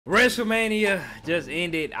WrestleMania just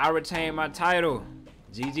ended. I retained my title.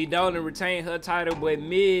 Gigi Dolan retained her title, but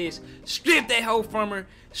Miz stripped that hoe from her,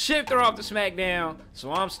 shipped her off to SmackDown.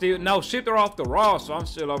 So I'm still, no, shipped her off the Raw, so I'm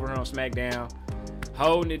still over here on SmackDown,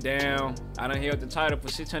 holding it down. I done held the title for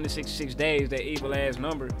 666 days, that evil ass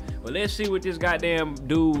number. But let's see what this goddamn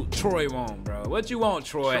dude Troy want, bro. What you want,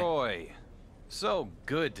 Troy? Troy, so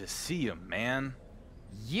good to see you, man.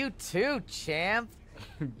 You too, champ.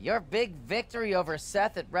 Your big victory over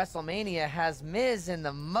Seth at WrestleMania has Miz in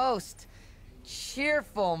the most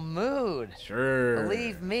cheerful mood. Sure.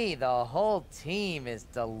 Believe me, the whole team is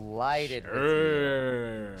delighted with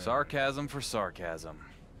you. Sarcasm for sarcasm.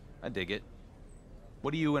 I dig it.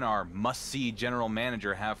 What do you and our must-see general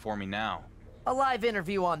manager have for me now? A live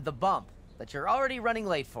interview on The Bump that you're already running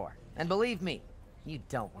late for. And believe me, you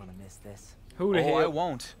don't want to miss this. Who the hell? I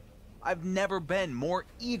won't. I've never been more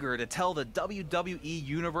eager to tell the WWE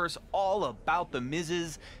Universe all about the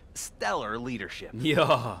Miz's stellar leadership.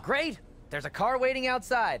 Yeah. Great. There's a car waiting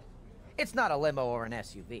outside. It's not a limo or an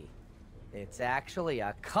SUV. It's actually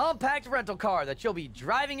a compact rental car that you'll be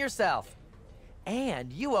driving yourself.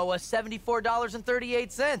 And you owe us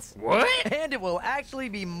 $74.38. What? And it will actually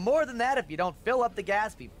be more than that if you don't fill up the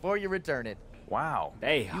gas before you return it. Wow.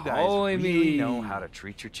 They you guys really know how to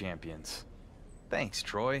treat your champions. Thanks,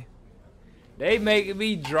 Troy. They making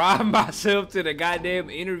me drive myself to the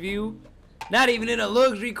goddamn interview. Not even in a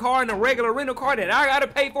luxury car, in a regular rental car that I gotta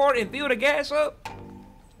pay for it and fill the gas up.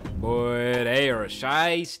 Boy, they are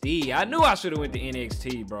shiesty. I knew I should have went to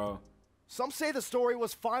NXT, bro. Some say the story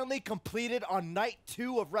was finally completed on night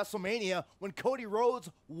 2 of WrestleMania when Cody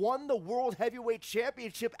Rhodes won the World Heavyweight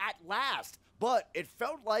Championship at last. But it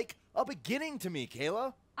felt like a beginning to me,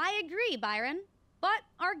 Kayla. I agree, Byron. But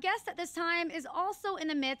our guest at this time is also in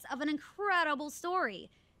the midst of an incredible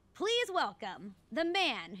story. Please welcome the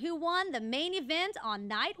man who won the main event on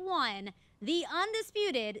night 1, the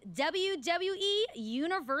undisputed WWE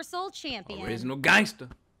Universal Champion. Original gangster.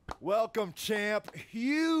 Welcome, champ.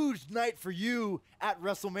 Huge night for you at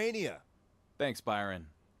WrestleMania. Thanks, Byron.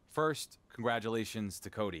 First, congratulations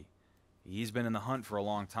to Cody. He's been in the hunt for a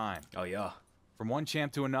long time. Oh, yeah. From one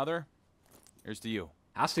champ to another, here's to you.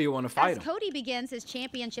 I still want to fight him. As Cody begins his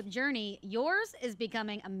championship journey, yours is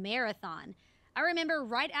becoming a marathon. I remember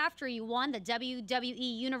right after you won the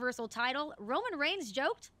WWE Universal title, Roman Reigns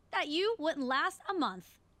joked that you wouldn't last a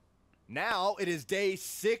month. Now it is day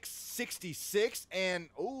 666, and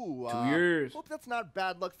 2 years. Hope that's not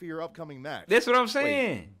bad luck for your upcoming match. That's what I'm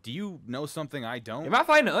saying. Wait, do you know something I don't? Am I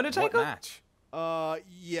fighting the Undertaker? What match?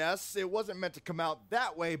 Yes, it wasn't meant to come out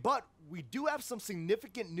that way, but we do have some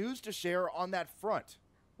significant news to share on that front.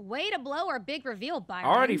 Way to blow our big reveal, Byron. I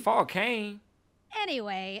already fought Kane.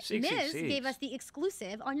 Anyway, 666. Miz gave us the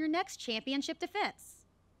exclusive on your next championship defense.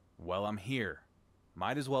 Well, I'm here.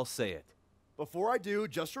 Might as well say it. Before I do,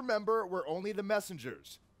 just remember, we're only the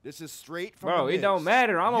messengers. This is straight from Bro, the it Miz. don't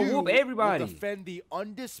matter. I'm going to whoop everybody. Will defend the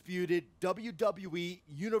undisputed WWE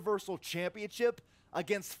Universal Championship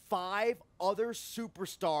against 5 other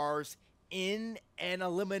superstars in an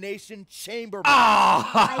elimination chamber.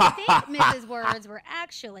 I think Miz's words were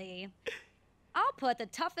actually, I'll put the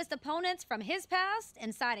toughest opponents from his past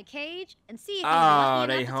inside a cage and see if he's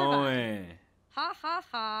lucky enough to survive. hoeing. Ha ha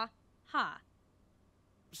ha ha.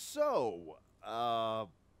 So,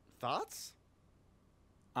 thoughts?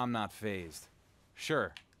 I'm not fazed.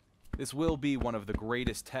 Sure, this will be one of the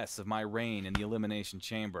greatest tests of my reign in the Elimination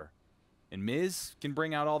Chamber. And Miz can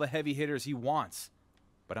bring out all the heavy hitters he wants.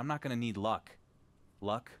 But I'm not going to need luck.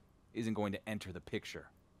 Luck isn't going to enter the picture.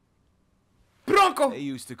 Bronco! They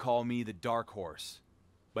used to call me the Dark Horse.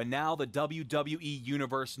 But now the WWE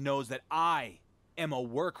Universe knows that I am a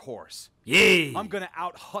workhorse. Yeah. I'm going to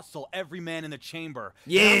out-hustle every man in the chamber.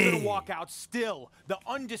 Yeah. And I'm going to walk out still the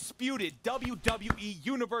undisputed WWE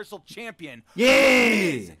Universal Champion. Yeah.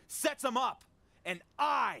 Miz sets him up, and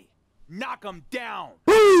I knock him down.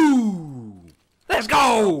 Woo! Let's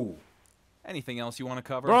go! Anything else you want to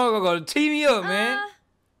cover? Bro, I'm going to tee me up, man.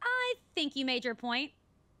 I think you made your point.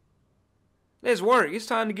 Let's work. It's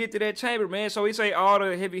time to get to that chamber, man. So we say all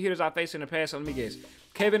the heavy hitters I faced in the past. So let me guess.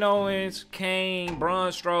 Kevin Owens, Kane, Braun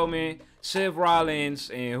Strowman, Seth Rollins,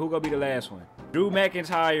 and who gonna be the last one? Drew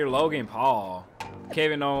McIntyre, Logan Paul,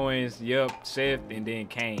 Kevin Owens, yep, Seth, and then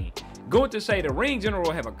Kane. Gunther say the ring general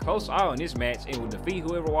will have a close eye on this match and will defeat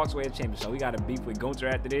whoever walks away as champion. So we got to beef with Gunther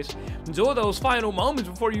after this. Enjoy those final moments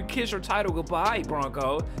before you kiss your title goodbye,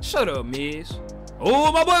 Bronco. Shut up, Miz.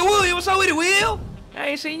 Oh, my boy William, what's up with it, Will? I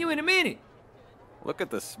ain't seen you in a minute. Look at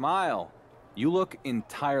the smile. You look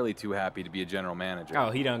entirely too happy to be a general manager.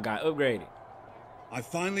 Oh, he done got upgraded. I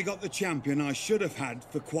finally got the champion I should have had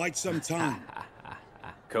for quite some time.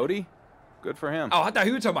 Cody? Good for him. Oh, I thought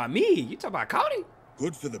you were talking about me. You talking about Cody?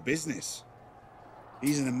 Good for the business.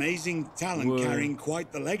 He's an amazing talent carrying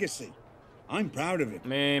quite the legacy. I'm proud of him.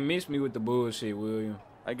 Man, miss me with the bullshit, William.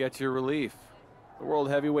 I get your relief. The World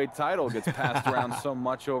Heavyweight title gets passed around so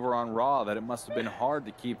much over on Raw that it must have been hard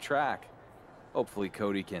to keep track. Hopefully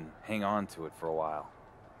Cody can hang on to it for a while.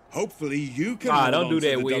 Hopefully you can hold don't on do to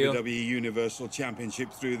that, the Will. WWE Universal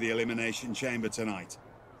Championship through the Elimination Chamber tonight.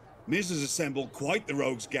 Miz has assembled quite the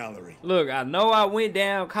rogues gallery. Look, I know I went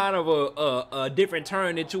down kind of a different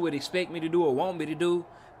turn that you would expect me to do or want me to do,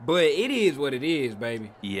 but it is what it is,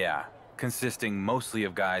 baby. Yeah, consisting mostly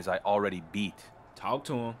of guys I already beat. Talk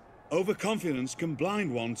to him. Overconfidence can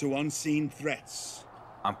blind one to unseen threats.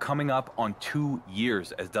 I'm coming up on 2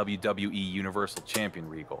 years as WWE Universal Champion,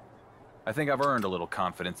 Regal. I think I've earned a little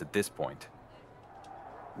confidence at this point.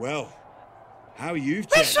 Well, how you've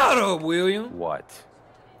Man, changed. shut up, William. What?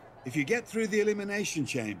 If you get through the Elimination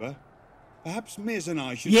Chamber, perhaps Miz and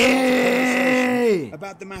I should Yay! have a conversation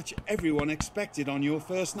about the match everyone expected on your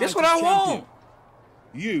first night That's what as I champion. want.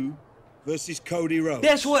 You versus Cody Rhodes.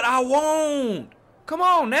 That's what I want. Come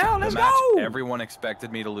on now, let's The match go. everyone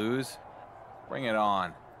expected me to lose? Bring it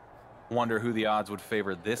on. Wonder who the odds would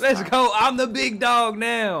favor this Let's time. go. I'm the big dog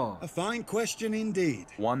now. A fine question indeed.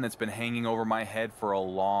 One that's been hanging over my head for a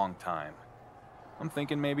long time. I'm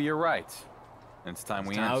thinking maybe you're right. It's time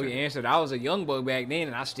we answer. We answered. I was a young boy back then,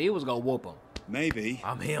 and I still was gonna whoop him. Maybe,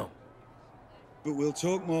 I'm him. but we'll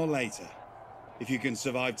talk more later. If you can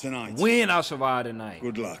survive tonight. When I'll survive tonight.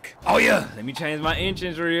 Good luck. Oh yeah, let me change my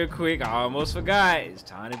entrance real quick. I almost forgot. It's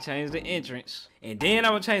time to change the entrance. And then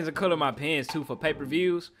I'm gonna change the color of my pants too for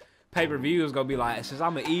pay-per-views. Pay-per-views gonna be like, since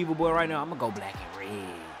I'm an evil boy right now, I'm gonna go black and red.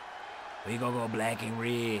 We gonna go black and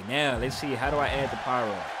red. Now let's see, how do I add the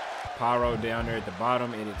pyro? Pyro down there at the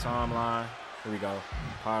bottom, edit timeline. Here we go.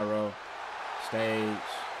 Pyro, stage.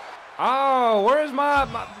 Oh, where's my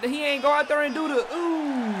he ain't go out there and do the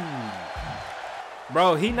ooh.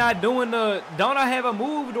 Bro, he not doing the, don't I have a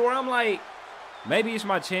move where I'm like, maybe it's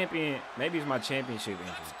my championship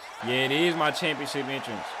entrance. Yeah, it is my championship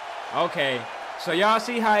entrance. Okay, so y'all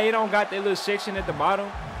see how it don't got that little section at the bottom?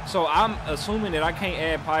 So I'm assuming that I can't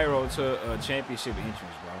add pyro to a championship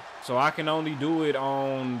entrance, bro. So I can only do it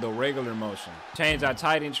on the regular motion. Change our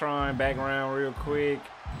Titantron background real quick.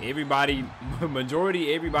 Everybody,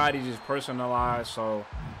 majority everybody just personalized, so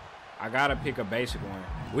I gotta pick a basic one.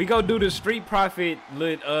 We go do the Street Profit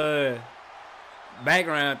lit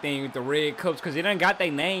background thing with the red cups, cause it ain't got their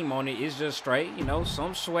name on it. It's just straight, you know,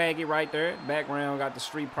 some swaggy right there. Background got the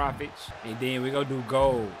Street Profits, and then we go do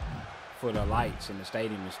gold for the lights in the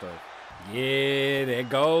stadium and stuff. Yeah, that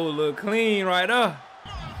gold look clean right up.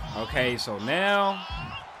 Okay, so now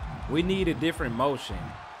we need a different motion.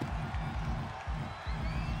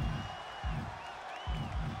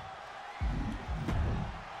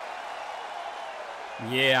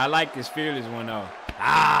 Yeah, I like this fearless one though.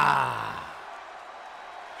 Ah.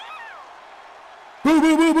 Boo,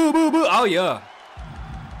 boo, boo, boo, boo, boo. Oh yeah.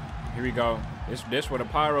 Here we go. This where the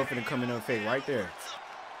pyro finna come into effect right there.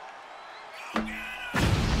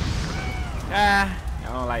 Ah, I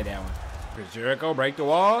don't like that one. Chris Jericho break the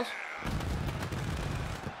walls.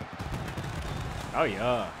 Oh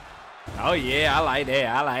yeah. Oh yeah, I like that.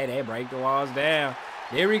 I like that. Break the walls down.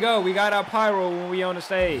 There we go. We got our pyro when we on the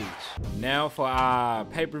stage. Now for our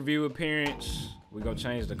pay-per-view appearance, we gonna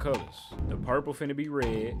change the colors. The purple finna be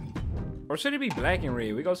red. Or should it be black and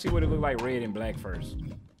red? We gonna see what it look like red and black first.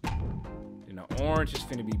 Then the orange is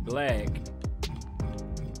finna be black.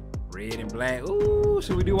 Red and black. Ooh,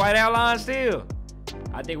 should we do white outline still?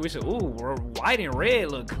 I think we should. Ooh, white and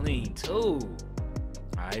red look clean too.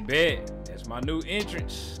 I bet. That's my new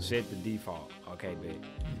entrance. Set the default. Okay, bet.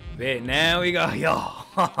 Bet. Now we go. Yo.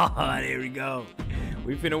 There we go.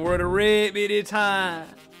 We finna wear the red bit this time.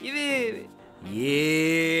 You feel me?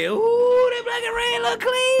 Yeah. Ooh, that black and red look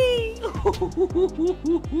clean.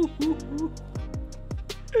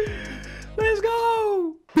 Let's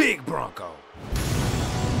go. Big Bronco.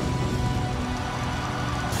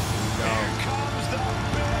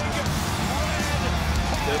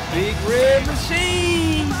 The big red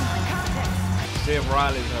machine. Seth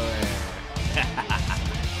Rollins, her ass.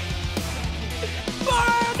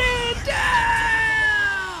 Burn it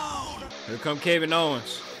down. Here come Kevin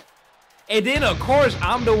Owens. And then, of course,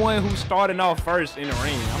 I'm the one who's starting off first in the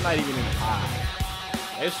ring. I'm not even in the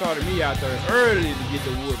 5. They started me out there early to get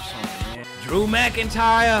the whoops on, man. Drew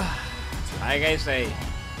McIntyre. Like I say,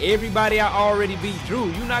 everybody I already beat. Drew,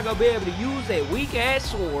 you're not going to be able to use that weak-ass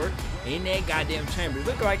sword in that goddamn chamber. It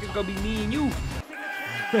look like it's gonna be me and you.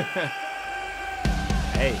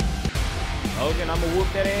 Hey, Logan, I'ma whoop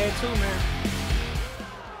that ass too, man.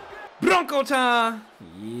 Bronco time.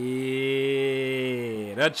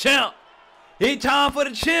 Yeah, the champ. It's time for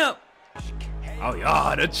the champ. Oh,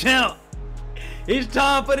 yeah, the champ. It's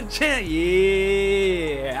time for the champ.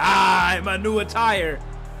 Yeah. My new attire.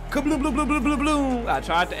 Kabloom. I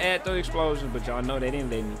tried to add those explosions, but y'all know they didn't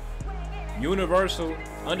let me. Universal,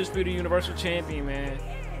 undisputed Universal Champion, man.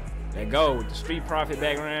 That go with the Street Profit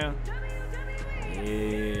background.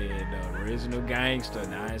 Yeah, the original gangster.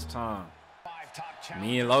 Now it's time.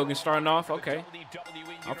 Me and Logan starting off. Okay.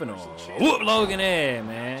 I'm finna whoop Logan ass,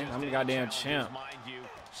 man. I'm the goddamn champ.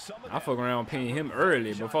 I fuck around pinning him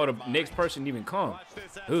early before the next person even come.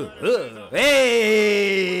 Hey!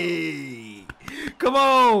 Come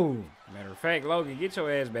on! Matter of fact, Logan, get your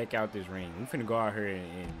ass back out this ring. We finna go out here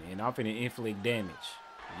and I'm finna inflict damage.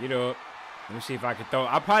 Get up. Let me see if I can throw.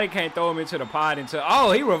 I probably can't throw him into the pod until.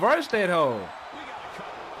 Oh, he reversed that hoe.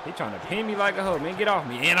 He trying to pin me like a hoe. Man, get off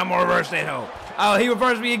me. And I'm gonna reverse that hoe. Oh, he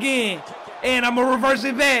reversed me again. And I'm gonna reverse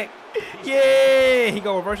it back. Yeah. He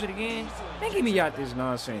gonna reverse it again. Man, get me out this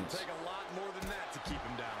nonsense.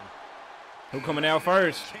 Who coming out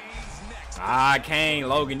first? Kane.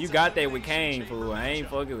 Logan, you got that with Kane, fool. I ain't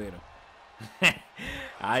fucking with him.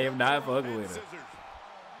 I am not fucking with him.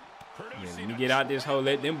 Yeah, let me get out this hole.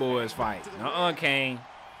 Let them boys fight. Kane.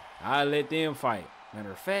 I let them fight. Matter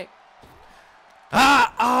of fact.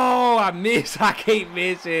 Oh, I missed. I can't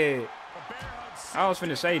miss it. I was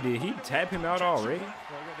finna say, did he tap him out already?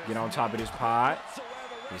 Get on top of this pod.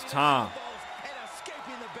 It's time.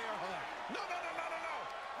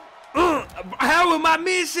 How am I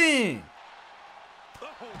missing?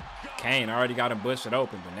 Kane already got him busted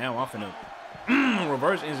open, but now I'm finna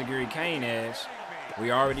reverse Enziguri Kane ass.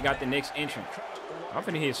 We already got the next entrant. I'm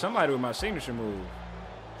finna hit somebody with my signature move.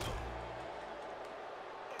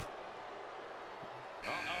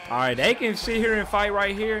 All right, they can sit here and fight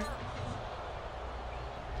right here.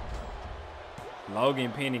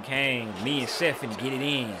 Logan pinning Kane. Me and Seth finna get it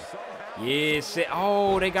in. Yeah, Seth.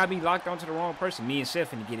 Oh, they got me locked onto the wrong person. Me and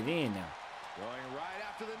Seth finna get it in now.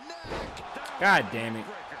 God damn it.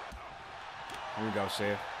 Here we go,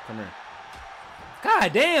 Seth. Come here.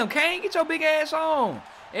 God damn, Kane, get your big ass on.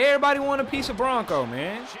 Everybody want a piece of Bronco,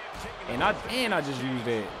 man. And I just used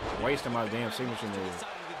that. Wasting my damn signature move.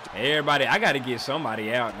 Everybody, I got to get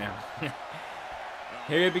somebody out now.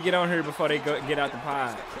 Hurry up and get on here before they get out the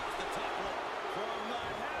pod.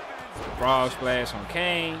 Frog splash on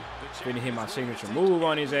Kane. Finna hit my signature move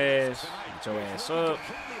on his ass. Get your ass up.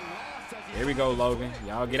 Here we go, Logan.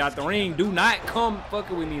 Y'all get out the ring. Do not come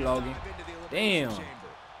fucking with me, Logan. Damn.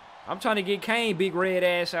 I'm trying to get Kane big red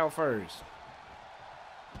ass out first.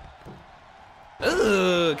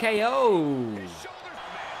 Ugh, KO.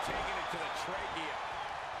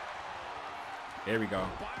 There we go.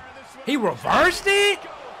 He reversed it?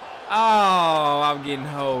 Oh, I'm getting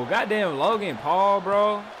hoe. Goddamn Logan Paul,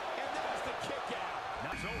 bro.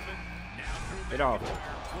 Get off.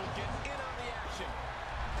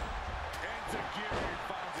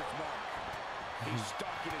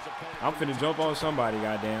 I'm finna jump on somebody,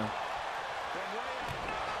 goddamn.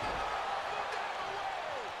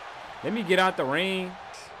 Let me get out the ring.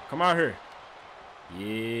 Come out here.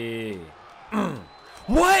 Yeah.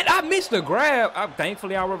 What? I missed the grab.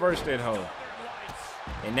 Thankfully, I reversed that hoe.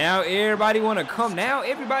 And now everybody want to come. Now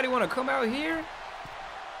everybody want to come out here.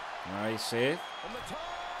 All right, Seth.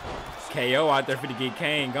 KO out there for to get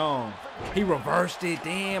Kane gone. He reversed it.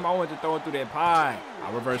 Damn, I wanted to throw it through that pie.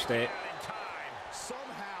 I reversed that.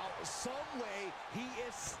 Somehow, some way, he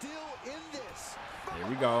is still in this. Here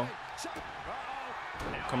we go.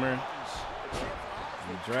 Come here.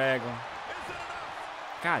 You drag him.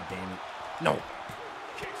 God damn it. No.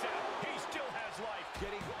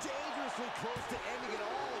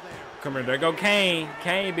 Come here. There go Kane.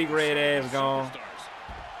 Kane, big red ass gone.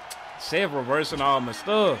 Seth reversing all my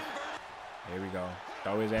stuff. Here we go.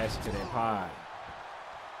 Throw his ass into that pod.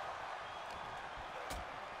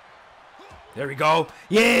 There we go.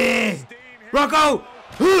 Yeah. Bronco.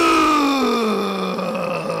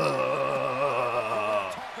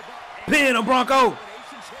 Pin him, Bronco.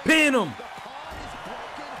 Pin him.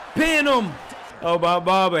 Pin him. Oh,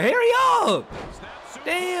 Baba. Hurry up.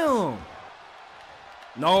 Damn.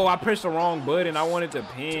 No, I pressed the wrong button. I wanted to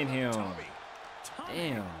pin him.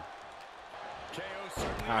 Damn.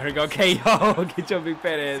 All right, here go KO. Get your big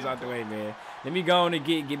fat ass out the way, man. Let me go on and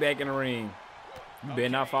get back in the ring. You better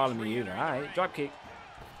not follow me either. All right, drop kick.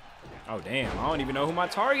 Oh, damn. I don't even know who my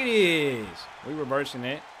target is. We reversing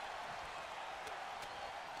that.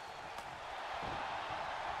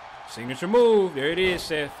 Signature move. There it is,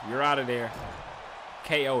 Seth. You're out of there.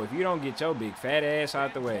 KO, if you don't get your big fat ass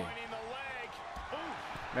out the way.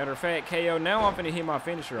 Matter of fact, KO, now I'm finna hit my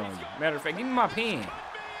finisher on you. Matter of fact, give me my pen.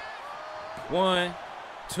 1,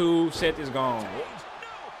 2, set this gone.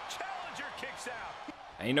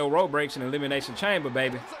 Ain't no rope breaks in the Elimination Chamber,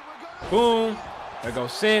 baby. Boom. There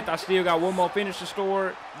goes Seth. I still got one more finisher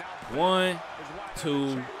stored. 1,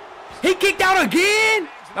 2. He kicked out again?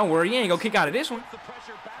 Don't worry, you ain't gonna kick out of this one.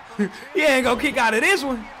 You ain't gonna kick out of this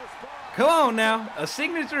one. Come on now. A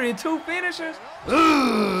signature and 2 finishers?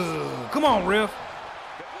 Ugh. Come on, ref.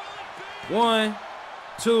 1,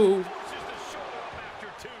 2. Really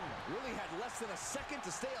had less than a second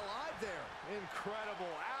to stay alive there. Incredible.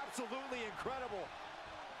 Absolutely incredible.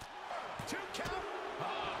 2 count.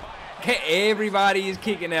 Everybody is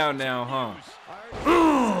kicking out now, huh?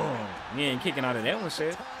 You ain't kicking out of that one,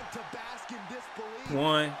 Seth.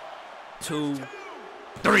 1, 2,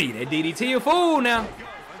 3. That DDT a fool now.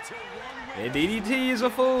 That DDT is a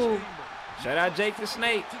fool. Shout out Jake the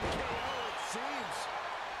Snake.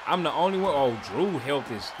 I'm the only one. Oh, Drew health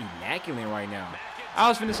is immaculate right now. I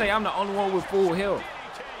was finna say I'm the only one with full health.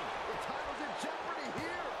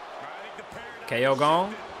 KO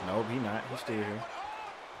gone? Nope, he not. He's still here.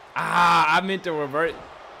 Ah, I meant to revert.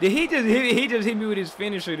 Did he just hit me with his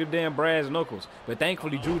finisher, the damn brass knuckles. But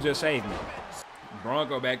thankfully, Drew just saved me.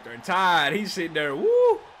 Bronco back there tired. He's sitting there.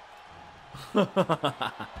 Woo!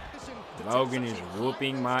 Logan is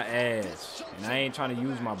whooping my ass. And I ain't trying to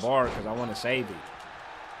use my bar because I want to save it.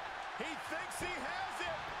 He thinks he has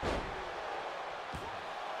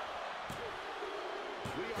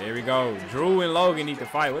it. There we go. Drew and Logan need to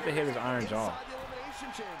fight. What the hell is Iron Jaw?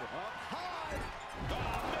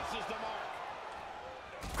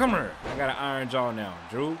 Come here. I got an Iron Jaw now.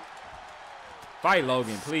 Drew. Fight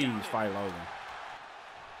Logan. Please fight Logan.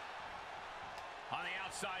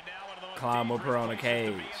 Climb up here on the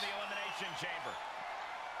cage.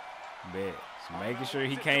 Bet. So making sure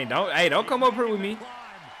he can't. Don't come up here with me.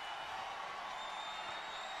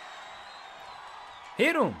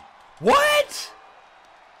 Hit him. What?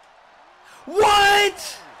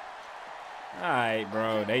 What? All right,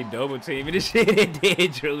 bro. They double teaming this shit. And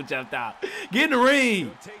then Drew jumped out. Get in the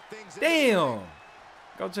ring. Damn.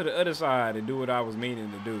 Go to the other side and do what I was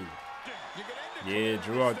meaning to do. Yeah,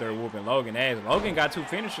 Drew out there whooping Logan ass. Logan got 2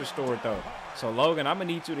 finishers stored, though. So, Logan, I'm going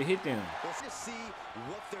to need you to hit them.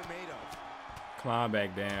 Climb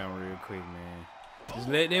back down real quick, man. Just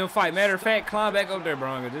let them fight. Matter of fact, climb back up there,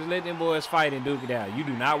 Bronco. Just let them boys fight and duke it out. You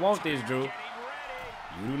do not want this, Drew.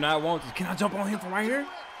 You do not want this. Can I jump on him from right here?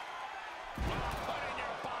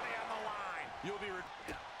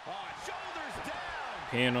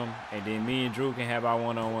 Pin him, and then me and Drew can have our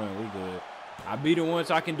one-on-one. We good. I beat him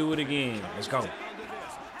once, I can do it again. Let's go.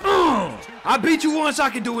 I beat you once, I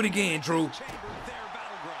can do it again, Drew.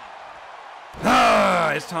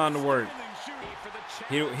 Ah, it's time to work.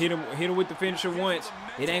 Hit him with the finisher once.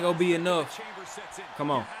 It ain't gonna be enough.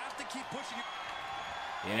 Come on.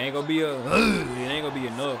 It ain't gonna be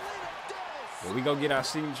enough. But we go get our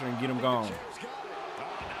signature and get him gone.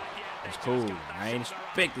 That's cool. I ain't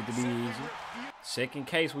expect it to be easy. Second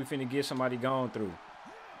case, we finna get somebody going through.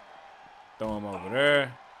 Throw him over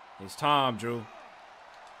there. It's time, Drew.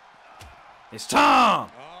 It's time.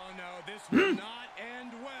 Oh no, this will not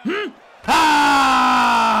end well.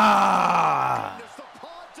 Ah! The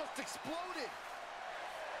pod just exploded.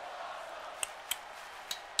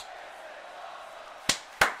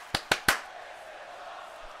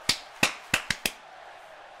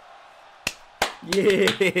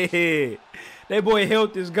 Yeah. That boy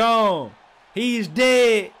health is gone. He's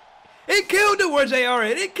dead. It killed him. Where's AR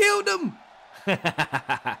at? It killed him.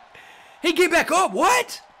 He get back up.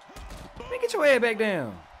 What? Man, get your head back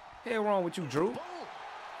down. Hell wrong with you, Drew?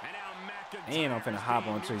 And I'm finna hop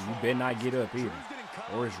onto you. You better not get up either.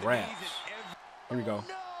 Or it's raps. Here we go.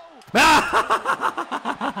 Let's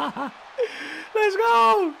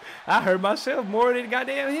go. I hurt myself more than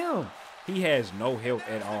goddamn him. He has no health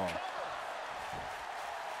at all.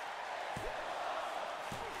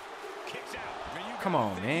 Come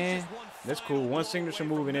on, man. That's cool. One signature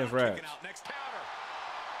move and it's raps.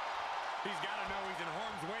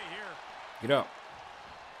 Get up.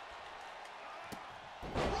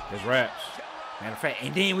 There's raps. Matter of fact,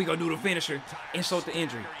 and then we gonna do the finisher. Insult the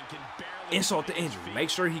injury. Insult the injury.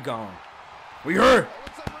 Make sure he gone. We heard.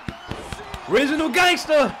 Original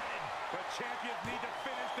gangster.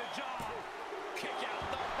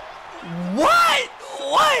 What?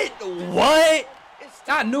 What?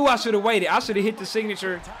 I knew I should have waited. I should have hit the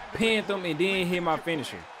signature, pinned them, and then hit my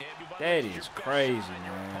finisher. That is crazy,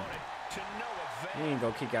 man. He ain't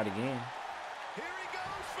gonna kick out again.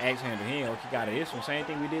 Axe handle, he ain't gonna kick out of this one. Same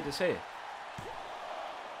thing we did to Seth.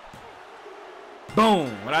 Boom,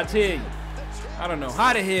 what I tell you. I don't know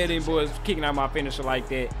how the hell them boys kicking out my finisher like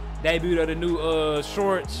that. Debut of the new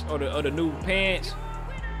shorts or the new pants.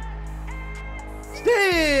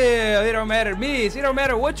 Still, it don't matter, Miz. It don't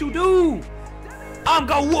matter what you do. I'm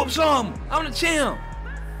gonna whoop some. I'm the champ.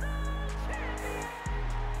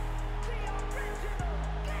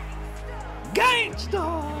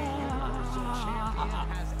 Gangsta.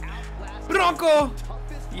 Bronco.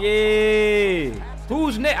 Yeah.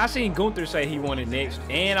 Who's next? I seen Gunther say he wanted next,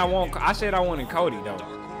 and I said I wanted Cody though.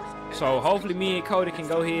 So hopefully me and Cody can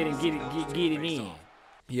go ahead and get it in.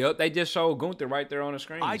 Yep, they just showed Gunther right there on the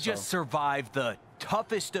screen. I just survived the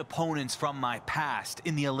toughest opponents from my past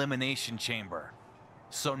in the Elimination Chamber.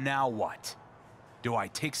 So now what? Do I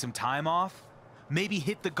take some time off? Maybe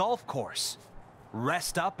hit the golf course?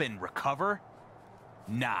 Rest up and recover?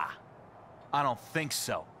 Nah, I don't think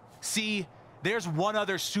so. See, there's one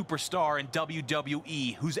other superstar in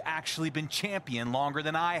WWE who's actually been champion longer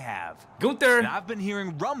than I have. Gunther! And I've been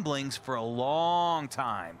hearing rumblings for a long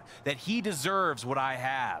time that he deserves what I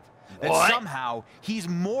have. That somehow he's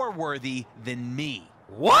more worthy than me.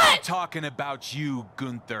 What? I'm talking about you,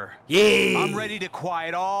 Gunther. Yeah. I'm ready to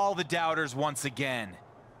quiet all the doubters once again.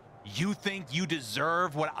 You think you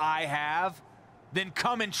deserve what I have? Then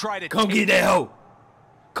come and try to get that hoe.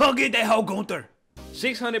 Come get that hoe, Gunther.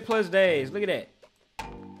 600 plus days. Look at that.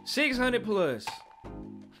 600 plus.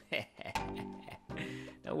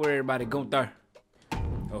 Don't worry about it, Gunther.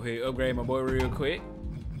 Go ahead, upgrade my boy real quick.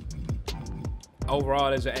 Overall,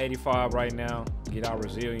 there's an 85 right now. Get our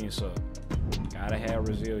resilience up. Gotta have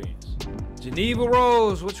resilience. Geneva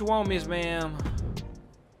Rose, what you want, Miss Ma'am?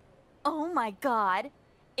 Oh my God.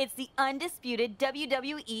 It's the undisputed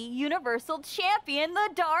WWE Universal Champion, the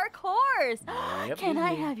Dark Horse. Yep. Can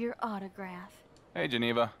I have your autograph? Hey,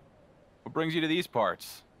 Geneva. What brings you to these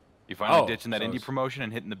parts? You finally ditching that so indie promotion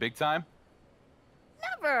and hitting the big time?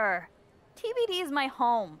 Never. TBD is my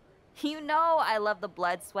home. You know I love the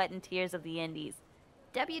blood, sweat, and tears of the indies.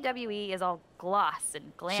 WWE is all gloss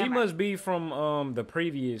and glamour. She must be from the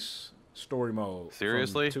previous story mode.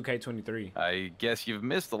 Seriously? 2K23. I guess you've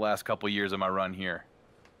missed the last couple years of my run here.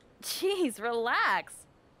 Jeez, relax.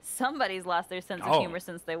 Somebody's lost their sense of humor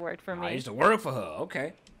since they worked for me. I used to work for her.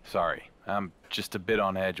 Okay. Sorry, I'm just a bit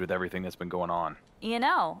on edge with everything that's been going on. You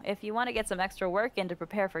know, if you want to get some extra work in to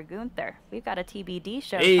prepare for Gunther, we've got a TBD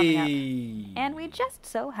show coming up. And we just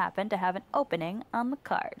so happen to have an opening on the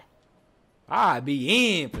card. I'd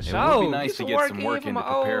be in for sure. It would be nice to get some work in to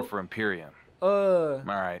prepare for Imperium. All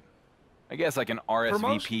right. I guess I can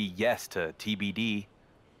RSVP yes to TBD.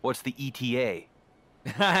 What's the ETA?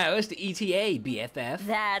 What's the ETA, BFF?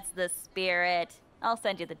 That's the spirit. I'll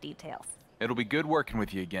send you the details. It'll be good working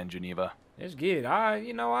with you again, Geneva. Let's get it.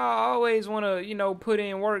 I always want to, put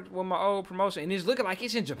in work with my old promotion. And it's looking like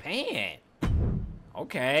it's in Japan.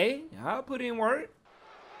 Okay. I'll put in work.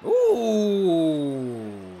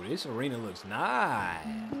 Ooh. This arena looks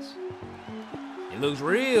nice. It looks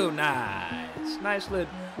real nice. Nice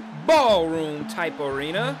little ballroom type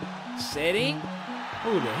arena setting.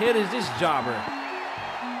 Who the hell is this jobber?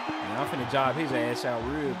 Man, I'm finna job his ass out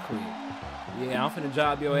real quick. Yeah, I'm finna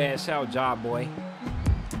job your ass out, job boy.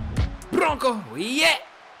 Bronco, yeah.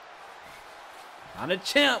 I'm the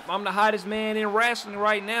champ. I'm the hottest man in wrestling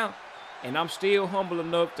right now. And I'm still humble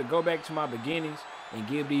enough to go back to my beginnings and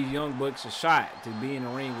give these young bucks a shot to be in the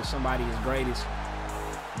ring with somebody as great as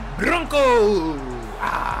Bronco. There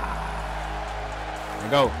we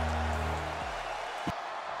go.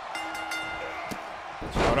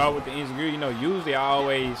 Start off with the insecurity. Usually I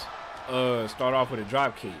always start off with a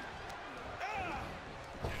drop kick.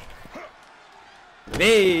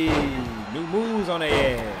 Hey, new moves on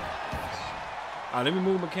their ass. Let me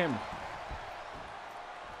move my camera.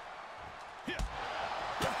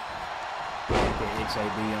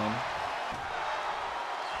 XAB on.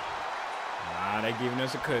 They giving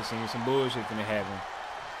us a cutscene. Some bullshit finna happen.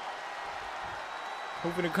 Who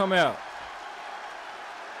finna come out?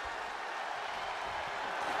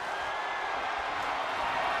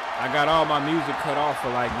 I got all my music cut off for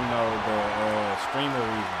the streamer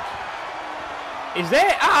reasons. Is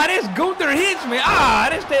that? That's Gunther Hinchman.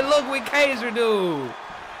 That's that look with Kaiser dude.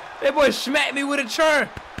 That boy smacked me with a chair.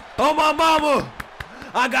 Oh my mama.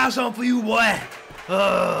 I got something for you, boy.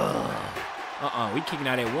 We kicking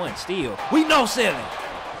out at one still. We no selling.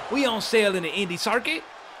 We on sale in the indie circuit.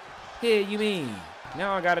 Yeah, you mean?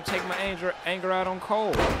 Now I gotta take my anger out on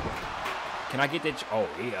Cole. Can I get that? Oh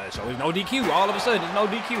yeah, so there's no DQ. All of a sudden, there's no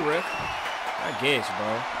DQ, ref. I guess,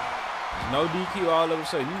 bro. There's no DQ all of a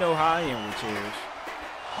sudden. You know how I am with chairs.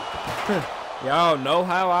 Y'all know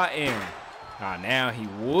how I am. Now he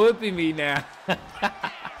whooping me now.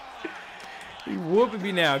 You whooping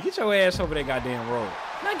me now. Get your ass over that goddamn road.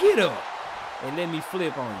 Now get up and let me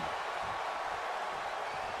flip on you.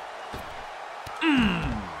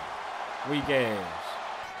 Weak ass.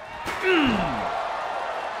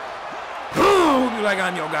 Whoop you like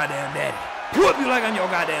I'm your goddamn daddy. Whoop you like I'm your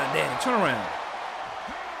goddamn daddy. Turn around.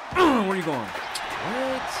 Where you going?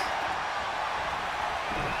 What?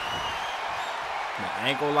 The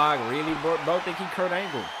ankle lock really broke the key Kurt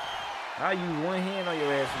Angle. I use one hand on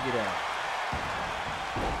your ass to get out.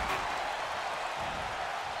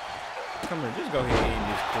 Come here, just go ahead and end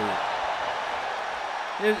this quick.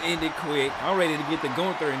 Just end it quick. I'm ready to get the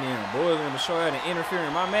Gunther in them. Boys want to show out and interfere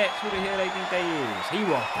in my match. Who the hell they think they is? He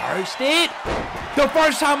reversed it. The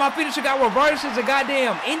first time my finisher got reversed is a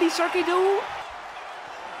goddamn indie circuit, dude.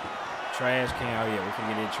 Trash can. Oh yeah, we can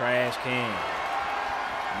get that trash can.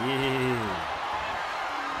 Yeah.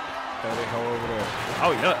 Throw that hoe over there.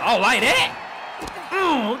 Oh yeah. Oh, like that?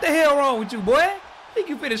 What the hell wrong with you, boy? Think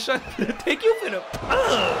you finna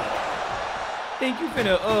think you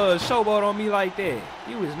finna showboat on me like that?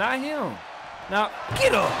 You was not him. Now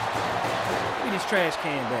get up. Get this trash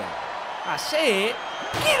can back. I said,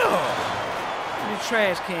 get up. Get this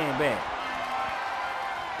trash can back.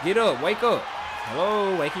 Get up. Wake up.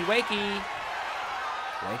 Hello, wakey, wakey.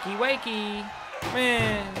 Wakey, wakey.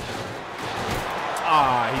 Man.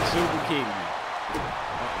 Ah, he super kicked me.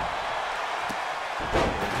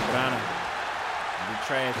 The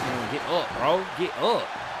trash can. Get up, bro. Get up.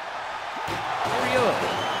 Hurry up.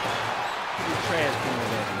 Get the trash can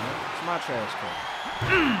back, man. It's my trash can.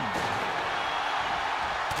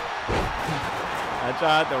 I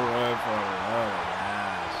tried to run for it. Oh,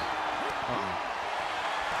 gosh.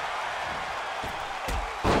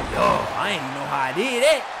 Yo, I ain't even know how I did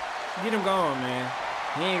that. Get him going, man.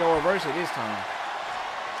 He ain't gonna reverse it this time.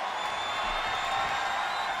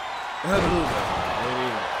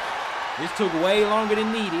 This took way longer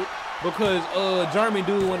than needed because German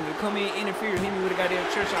dude wanted to come in, interfere, hit me with a goddamn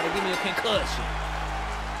chair shot to give me a concussion.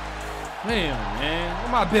 Damn, man.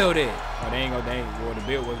 Where my belt at? Oh, they ain't well, the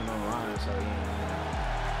belt wasn't on the line, so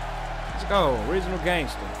yeah. Let's go. Original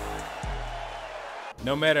gangster.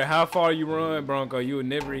 No matter how far you run, Bronco, you will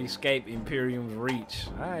never escape Imperium's reach.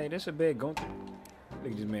 All right, that's a bad Gunther.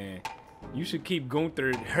 Look at this man. You should keep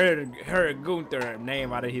Gunther, her Gunther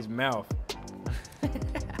name out of his mouth.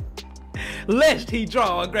 Lest he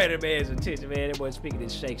draw a greater man's attention, man. That boy speaking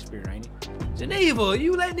this Shakespeare, ain't it? Geneva,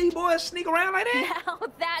 you letting these boys sneak around like that? Now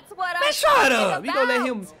that's what Man, shut up. You gonna let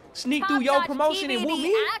him sneak through your promotion and whoop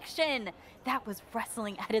me? Action. That was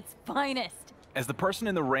wrestling at its finest. As the person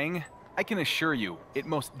in the ring, I can assure you, it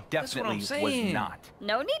most definitely was not.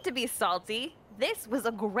 No need to be salty. This was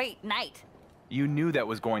a great night. You knew that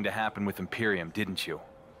was going to happen with Imperium, didn't you?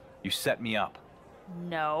 You set me up.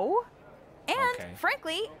 No. And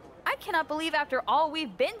frankly, I cannot believe after all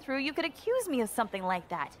we've been through, you could accuse me of something like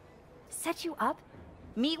that. Set you up?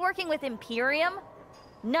 Me working with Imperium?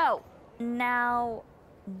 No. Now,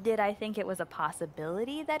 did I think it was a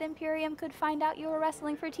possibility that Imperium could find out you were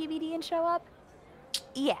wrestling for TBD and show up?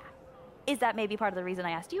 Yeah. Is that maybe part of the reason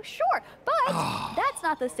I asked you? Sure, but that's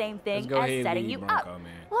not the same thing as setting you up.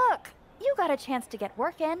 Look, you got a chance to get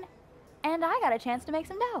work in, and I got a chance to make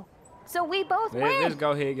some dough. So we both win. Let's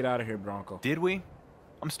go ahead and get out of here, Bronco. Did we?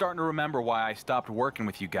 I'm starting to remember why I stopped working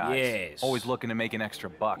with you guys. Yes. Always looking to make an extra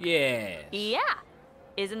buck. Yes. Yeah.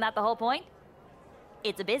 Isn't that the whole point?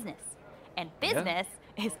 It's a business. And business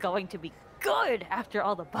is going to be good after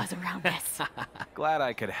all the buzz around this. Glad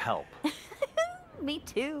I could help. Me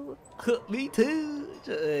too. Me too.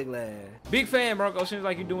 Ugly. Big fan, Bronco. Seems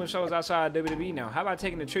like you're doing shows outside WWE now. How about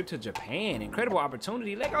taking a trip to Japan? Incredible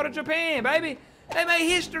opportunity. Let's go to Japan, baby. They made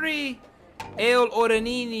history. El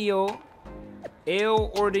Ordinario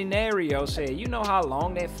said, you know how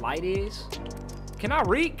long that flight is? Can I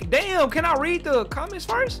read? Damn, can I read the comments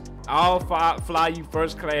first? I'll fly you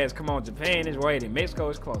first class. Come on, Japan is waiting. Mexico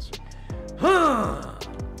is closer.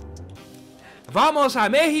 Vamos a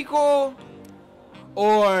Mexico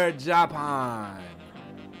or Japan?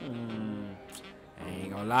 I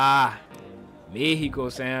ain't gonna lie. Mexico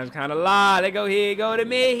sounds kind of lie. Let's go ahead and go to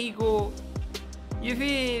Mexico. You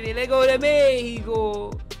feel me? Let's go to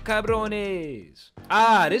Mexico. Cabrones.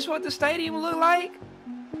 Ah, this is what the stadium look like?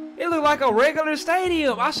 It looked like a regular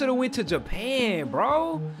stadium. I should have went to Japan,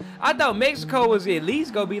 bro. I thought Mexico was at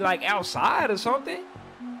least gonna be like outside or something.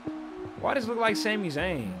 Why does it look like Sami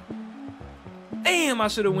Zayn? Damn, I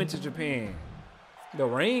should have went to Japan. The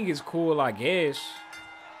ring is cool, I guess.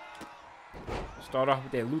 Start off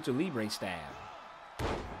with that Lucha Libre style.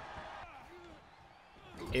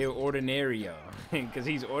 El Ordinario. Because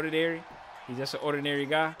he's ordinary. He's just an ordinary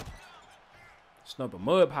guy. Snap a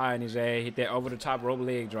mud pie in his ass. Hit that over the top rope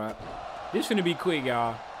leg drop. This finna be quick,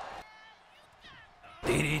 y'all.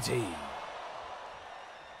 DDT.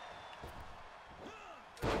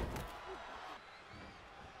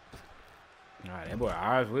 Alright, that boy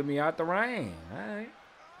ours with me out the ring. Alright.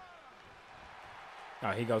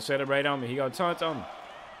 Oh, he gonna celebrate on me. He gonna taunt on me.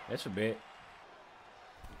 That's a bet.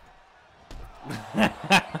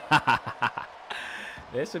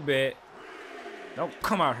 That's a bet. Don't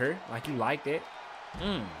come out here like you like that.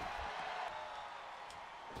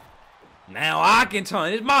 Now I can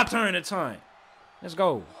taunt. It's my turn to taunt. Let's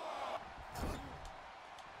go.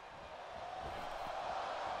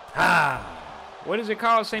 Ah. What is it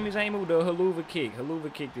called? Same as Amu, the haluva kick.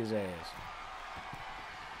 Haluva kicked his ass.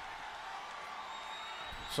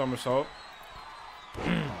 Somersault.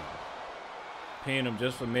 Pin him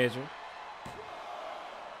just for measure.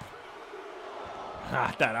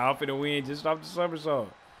 I thought I was finna win just off the somersault.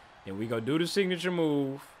 Then we go do the signature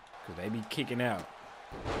move, because they be kicking out.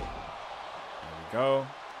 There we go.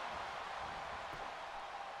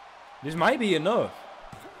 This might be enough.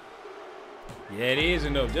 Yeah, it is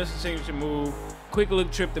enough. Just a signature move. Quick little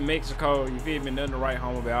trip to Mexico. You feel me? Nothing to write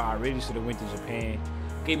home about. I really should have went to Japan.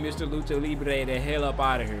 Get Mr. Lucha Libre the hell up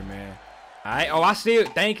out of here, man. All right. Oh, I still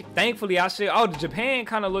thankfully I still. Oh, the Japan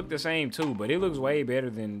kind of looked the same too, but it looks way better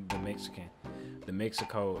than the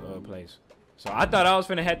Mexico place. So I thought I was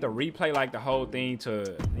finna have to replay like the whole thing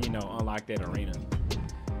to, you know, unlock that arena.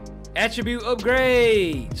 Attribute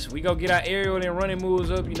upgrades. We go get our aerial and running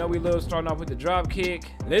moves up. You know we love starting off with the drop kick.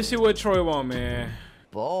 Let's see what Troy want, man.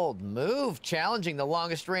 Bold move, challenging the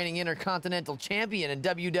longest reigning Intercontinental Champion in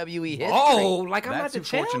WWE history. Oh, like I'm That's not the who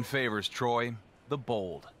champ? fortune favors, Troy. The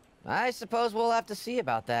bold. I suppose we'll have to see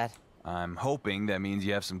about that. I'm hoping that means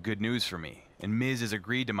you have some good news for me. And Miz has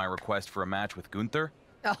agreed to my request for a match with Gunther?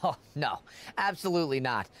 Oh, no, absolutely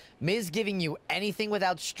not. Miz giving you anything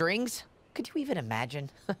without strings? Could you even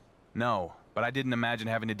imagine? No, but I didn't imagine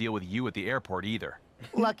having to deal with you at the airport either.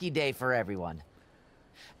 Lucky day for everyone.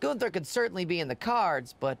 Gunther could certainly be in the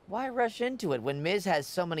cards, but why rush into it when Miz has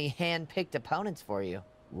so many hand-picked opponents for you?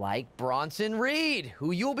 Like Bronson Reed,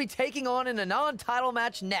 who you'll be taking on in a non-title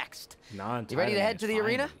match next. You ready to head to the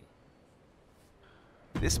arena?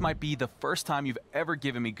 This might be the first time you've ever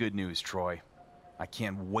given me good news, Troy. I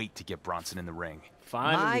can't wait to get Bronson in the ring.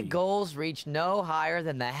 Finally. My goals reach no higher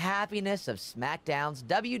than the happiness of SmackDown's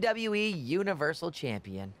WWE Universal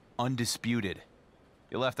Champion. Undisputed.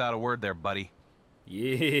 You left out a word there, buddy.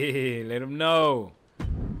 Yeah, let him know.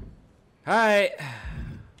 Alright.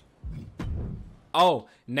 Oh,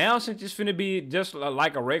 now since it's finna be just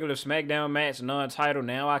like a regular SmackDown match, non-title,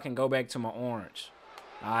 now I can go back to my orange.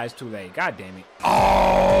 Ah, it's too late. God damn it.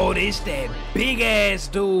 Oh, this that big ass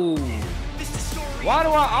dude. Why do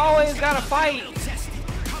I always gotta fight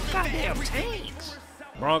goddamn tanks?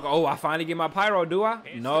 Bronco. Oh, I finally get my pyro, do I?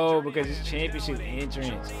 No, because it's championship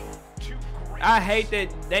entrance. I hate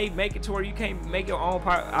that they make it to where you can't make your own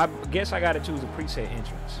pyro. I guess I gotta choose a preset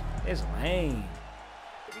entrance. It's lame.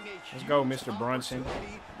 Let's go, Mr. Brunson.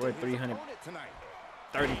 We're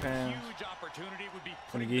 330 pounds.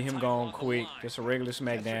 Gonna get him going quick. Just a regular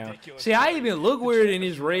SmackDown. See, I even look weird in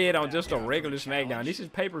this red on just a regular SmackDown. This is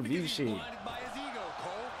pay-per-view shit.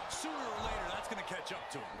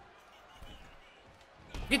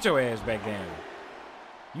 Get your ass back down.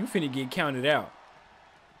 You finna get counted out.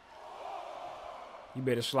 You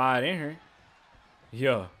better slide in here.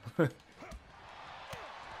 Yeah.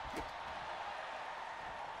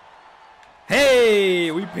 Hey,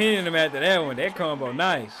 we pinning him after that one. That combo,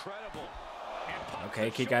 nice. Okay,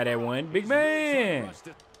 kick out that one. Big man.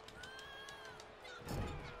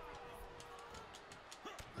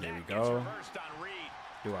 There we go.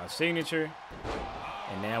 Do our signature.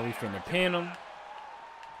 And now we finna pin him.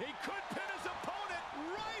 He could pin his opponent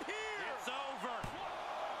right here. It's over.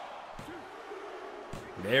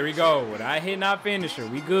 There we go. Without hitting our finisher,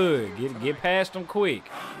 we good. Get past him quick.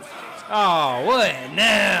 Oh, what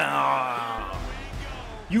now?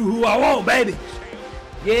 You who I want, baby.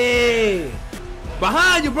 Yeah.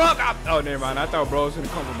 Behind you, Bronco. Oh, never mind. I thought bro was gonna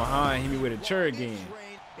come from behind, hit me with a chair again.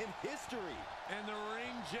 And the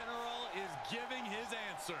ring general is giving his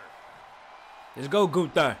answer. Let's go,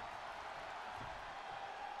 Gunther.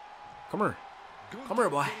 Come here. Come here,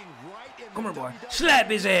 boy. Come here, boy. Slap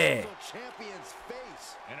his ass.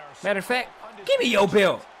 Matter of fact, give me your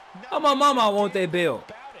belt. Oh, my mama, I want that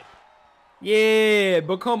belt. Yeah,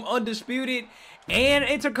 become undisputed and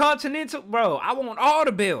intercontinental. Bro, I want all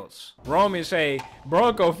the belts. Roman say,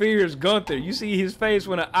 Bronco fears Gunther. You see his face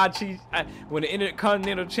when when the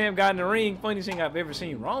intercontinental champ got in the ring. Funniest thing I've ever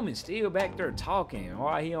seen. Roman still back there talking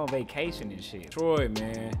while he on vacation and shit. Troy,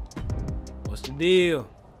 man. What's the deal?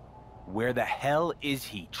 Where the hell is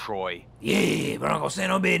he, Troy? Yeah, Bronco,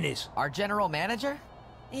 stand on business. Our general manager?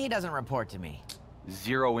 He doesn't report to me.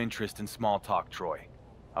 Zero interest in small talk, Troy.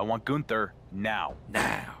 I want Gunther now.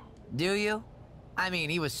 Now. Do you? I mean,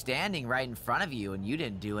 he was standing right in front of you and you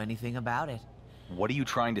didn't do anything about it. What are you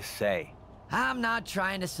trying to say? I'm not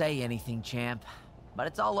trying to say anything, champ, but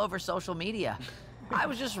it's all over social media. I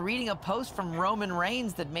was just reading a post from Roman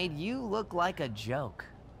Reigns that made you look like a joke.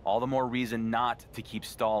 All the more reason not to keep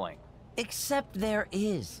stalling. Except there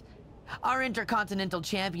is. Our Intercontinental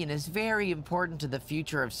Champion is very important to the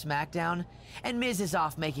future of SmackDown, and Miz is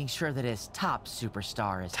off making sure that his top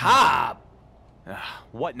superstar is top.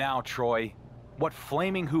 What now, Troy? What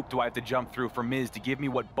flaming hoop do I have to jump through for Miz to give me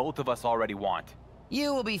what both of us already want?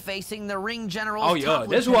 You will be facing the ring general's Oh, yeah, top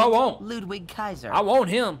that's who I want. Ludwig Kaiser. I want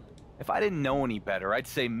him. If I didn't know any better, I'd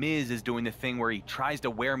say Miz is doing the thing where he tries to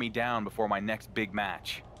wear me down before my next big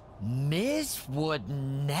match. Miz would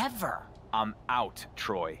never. I'm out,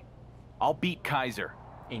 Troy. I'll beat Kaiser.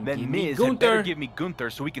 And then give me Miz had Gunther. better give me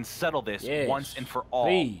Gunther so we can settle this once and for all.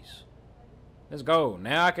 Please. Let's go.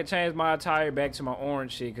 Now I can change my attire back to my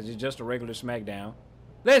orange shit because it's just a regular SmackDown.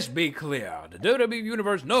 Let's be clear. The WWE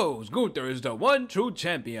Universe knows Gunther is the one true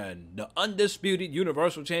champion. The undisputed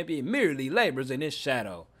Universal Champion merely labors in his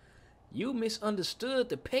shadow. You misunderstood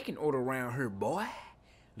the pecking order around here, boy.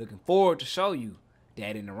 Looking forward to show you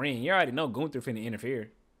that in the ring. You already know Gunther finna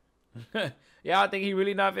interfere. Y'all think he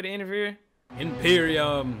really not finna interfere?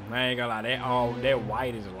 Imperium. I ain't gonna lie. That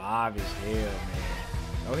white is live as hell, man.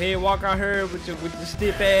 Go ahead, walk out here with the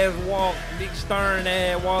stiff ass walk, big stern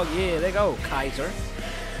ass walk. Yeah, there go, Kaiser.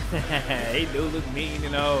 He do look mean, you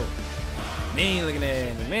know. Mean looking at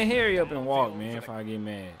him. Man, hurry up and walk, man, if I get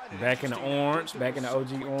mad. Back in the orange, back in the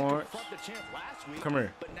OG orange. Come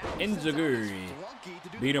here. Enziguri.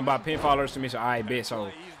 Beat him by pinfall or submission. Alright, bet.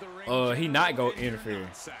 So, he not go interfere.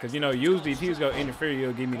 Because, you know, usually if he was going to interfere,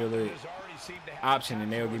 he'll give me the little option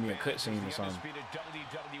and they'll give me a cutscene or something.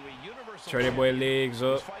 Turn that boy legs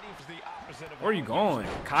up. Where you going?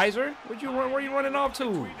 Kaiser? Where you running off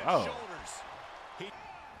to? Oh.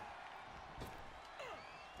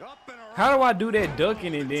 How do I do that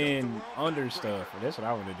ducking and then under stuff? That's what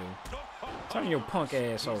I want to do. Turn your punk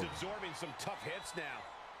ass over.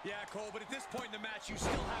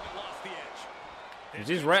 Is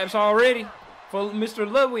this raps already for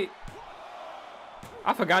Mr. Ludwig?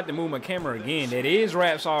 I forgot to move my camera again. That is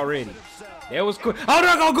raps already. That was cool. Oh,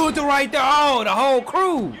 they're gonna go through right there. Oh, the whole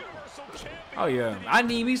crew. Oh yeah. I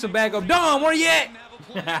need me some backup. Dom, where you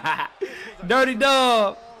at? Dirty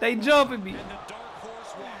Dub. They jumping me.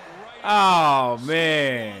 Oh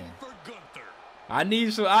man. I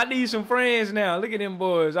need some friends now. Look at them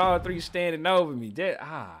boys, all three standing over me.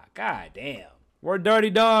 God damn. Where Dirty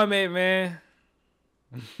Dom at, man?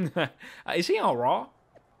 Is he on Raw?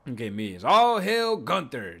 Okay, Miz. All hail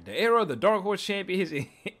Gunther. The era of the Dark Horse Champion has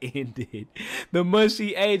ended. The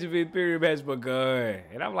must-see age of Imperium has begun.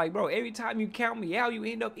 And I'm like, bro, every time you count me out, you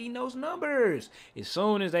end up eating those numbers. As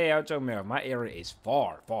soon as they out your mouth, my era is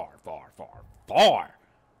far, far, far, far, far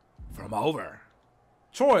from over.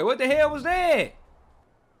 Troy, what the hell was that?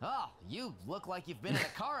 Oh, you look like you've been in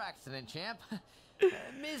a car accident, champ.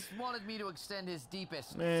 Miz wanted me to extend his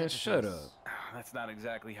deepest Man, sympathies. shut up. That's not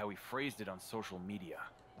exactly how he phrased it on social media.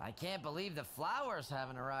 I can't believe the flowers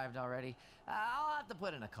haven't arrived already. I'll have to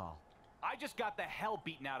put in a call. I just got the hell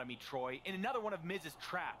beaten out of me, Troy, in another one of Miz's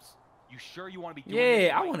traps. You sure you want to be doing this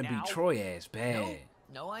Yeah, I right want to now? beat Troy ass bad.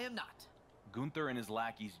 No, I am not. Gunther and his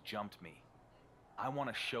lackeys jumped me. I want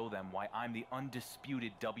to show them why I'm the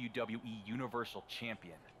undisputed WWE Universal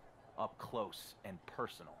Champion. Up close and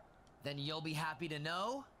personal. Then you'll be happy to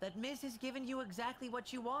know that Miz has given you exactly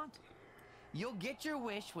what you want. You'll get your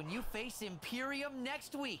wish when you face Imperium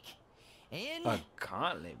next week. In A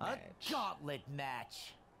gauntlet match. a gauntlet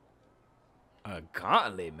match. A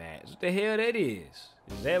gauntlet match? What the hell that is?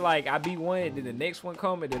 Is that like I beat one and then the next one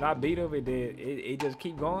come and then I beat him and then it just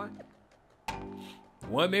keep going?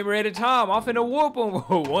 One member at a time. I'm finna whoop him.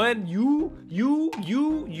 One, you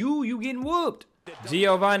getting whooped.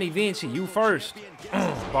 Giovanni Vinci, you first.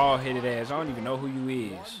 Bald-headed ass. I don't even know who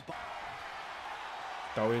you is.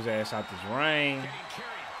 Throw his ass out this ring.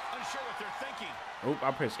 Oop,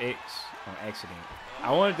 I pressed X on accident.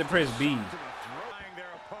 I wanted to press B.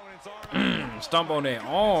 Stomp on that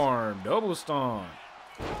arm. Double stomp.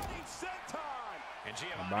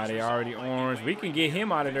 My body already orange. We can get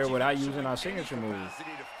him out of there without using our signature move.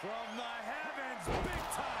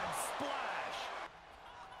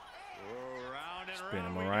 Spin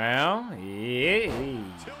him around. Yeah.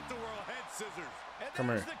 Come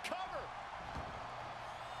here.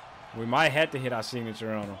 We might have to hit our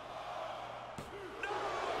signature on him.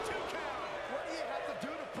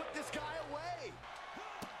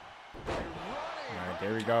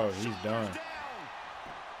 There we go. He's done.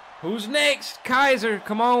 Who's next? Kaiser.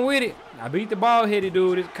 Come on with it. I beat the bald-headed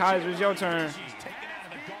dude. It's Kaiser's your turn.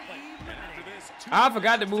 I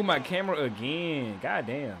forgot to move my camera again. God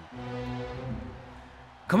damn.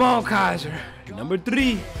 Come on, Kaiser. Number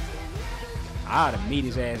 3. I ought to meet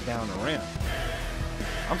his ass down the ramp.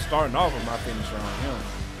 I'm starting off with my finisher on him.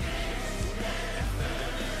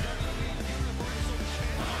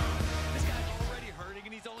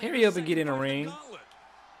 Hurry up and get in the ring.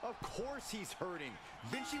 Of course he's hurting.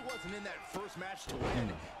 Vinci wasn't in that first match to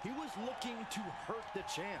win. He was looking to hurt the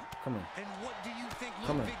champ. Come on. And what do you think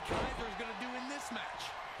Come on. Big Kaiser is going to do in this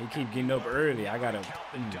match? He keep getting up early. I gotta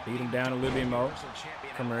beat him down a little bit more.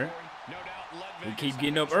 Come here. He keep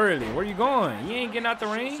getting up early. Where you going? You ain't getting out the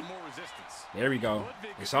ring. There we go.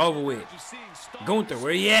 It's over with. Gunther,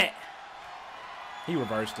 where you at? He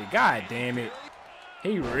reversed it. God damn it.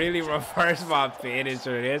 He really reversed my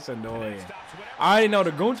finisher. That's annoying. I already know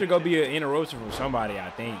the Gunther gonna be an interruption from somebody, I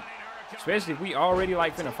think. Especially if we already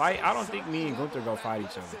like finna fight. I don't think me and Gunther go fight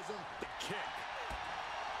each other.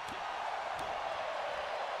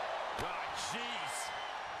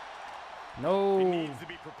 No. He needs to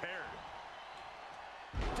be prepared.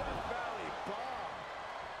 Death Valley bomb.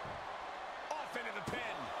 Off into the pin.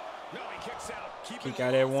 No, he kicks out. Kick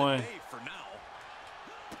out that one. For now.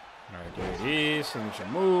 All right, there it is. Signature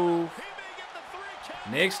move.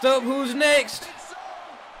 Next up, who's next?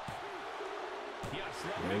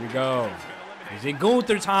 There we go. Is it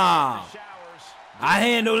Gunther time? I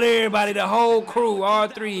handle everybody, the whole crew, all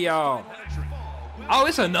 3 y'all. Oh,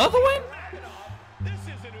 it's another one? This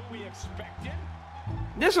isn't who we expected.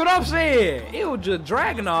 That's what I'm saying. It was just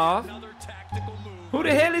Dragunov. Who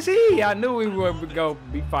the hell is he? I knew we were going to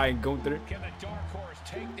be fighting Gunther.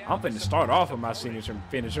 I'm finna start off with my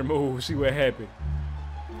finisher move. See what happens.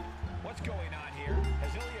 What's going on here?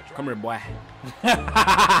 Come here, boy.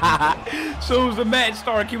 Soon as the match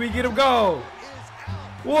starts, can we get him go?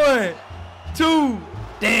 1, 2.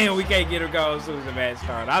 Damn, we can't get him go as soon as the match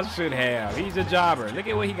starts. I should have. He's a jobber. Look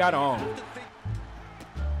at what he got on.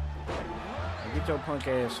 Get your punk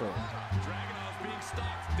ass up.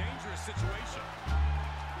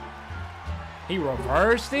 He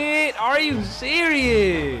reversed it? Are you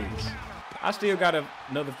serious? I still got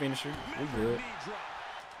another finisher. We good.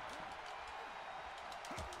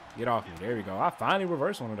 Get off me. There we go. I finally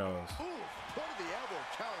reversed one of those.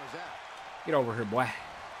 Get over here, boy.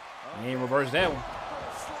 I ain't reversed that one.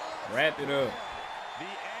 Wrap it up.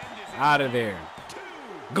 Out of there.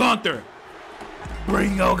 Gunther.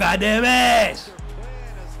 Bring your goddamn ass.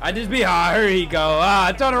 I just be, oh, here he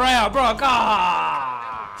go. Turn around, bro.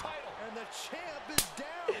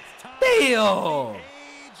 Damn. All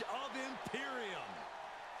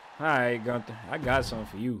right, Gunther. I got something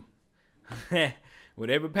for you.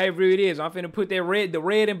 Whatever pay-per-view it is, I'm finna put the red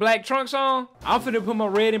and black trunks on. I'm finna put my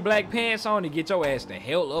red and black pants on and get your ass the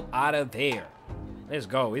hell up out of there. Let's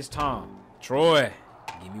go. It's time. Troy,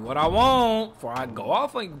 give me what I want before I go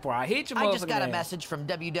off and before I hit you. I just got a message from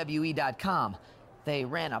WWE.com. They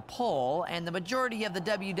ran a poll, and the majority of the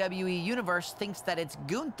WWE universe thinks that it's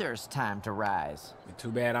Gunther's time to rise.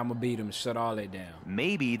 Too bad I'm gonna beat him and shut all that down.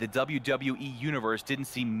 Maybe the WWE universe didn't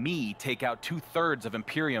see me take out 2/3 of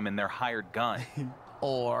Imperium in their hired gun.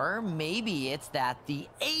 Or maybe it's that the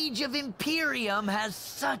Age of Imperium has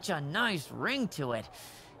such a nice ring to it.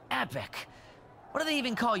 Epic. What do they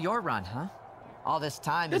even call your run, huh? All this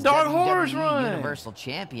time as Dark Horse WWE run. Universal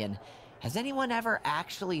Champion. Has anyone ever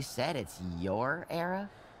actually said it's your era?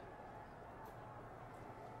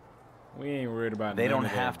 We ain't worried about They don't that,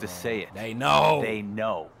 have to bro. say it. They know. They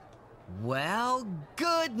know. Well,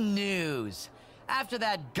 good news. After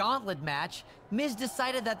that gauntlet match, Miz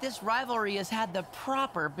decided that this rivalry has had the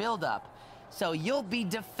proper build-up. So you'll be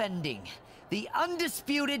defending the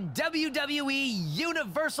undisputed WWE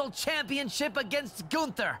Universal Championship against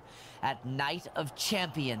Gunther at Night of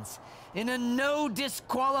Champions in a no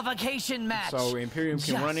disqualification match. So Imperium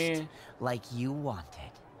can run in? Like you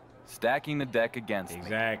wanted. Stacking the deck against me.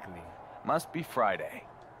 Exactly. Must be Friday.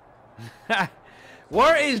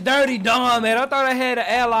 Where is Dirty Dom at? I thought I had an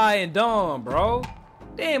ally in Dom, bro.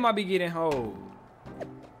 Damn, I be getting hold.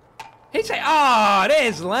 He say,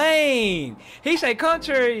 that's lame. He say,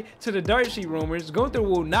 contrary to the dirt sheet rumors, Gunther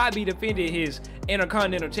will not be defending his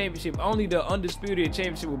Intercontinental Championship. Only the Undisputed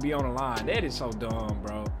Championship will be on the line. That is so dumb,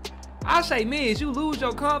 bro. I say, Miz, you lose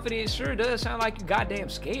your confidence. Sure does sound like you goddamn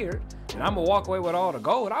scared. And I'm going to walk away with all the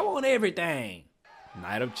gold. I want everything.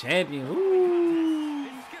 Night of Champions. Ooh.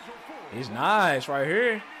 It's nice right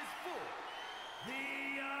here.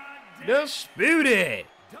 Undisputed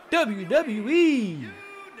WWE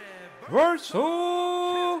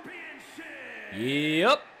Universal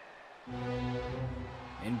Yep.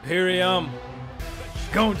 Imperium.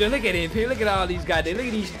 Gunther, look at Imperium. Look at all these guys. Look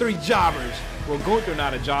at these 3 jobbers. Well, Gunther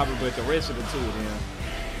not a jobber, but the rest of the 2 of them.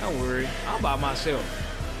 Don't worry. I'm by myself.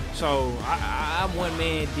 So, I'm 1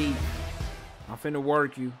 man deep. I'm finna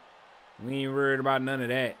work you. We ain't worried about none of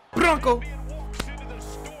that. Bronco.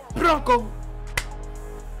 Bronco.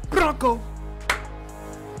 Bronco.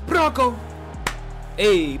 Bronco.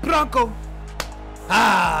 Hey, Bronco.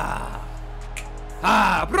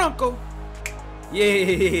 Bronco.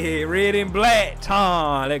 Yeah, red and black.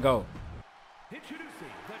 Tom, let go. Introducing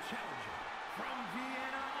the challenger from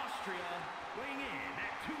Vienna, Austria, weighing in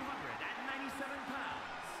at 297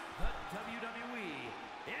 pounds, the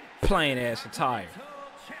WWE Plain ass attire.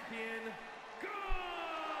 Champion,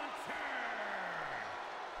 Gunther.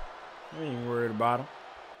 We ain't worried about him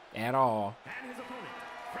at all. And his opponent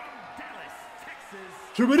from Dallas, Texas,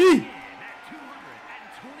 Triple D. weighing in at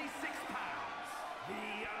 226 pounds, the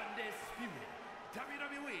undisputed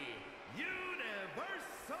WWE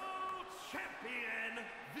Universal Champion,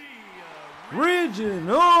 the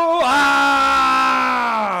Original.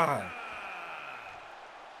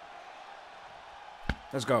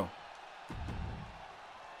 Let's go.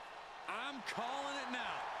 I'm calling it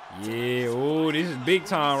now. Yeah, oh, this is big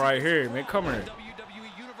time right here, man. Come here.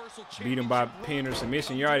 Beat him by pin or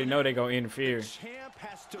submission. You already know they gonna interfere. Champ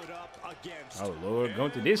has stood up against Oh Lord,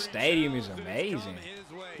 going through this stadium is amazing.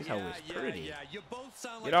 This hoe is pretty. You both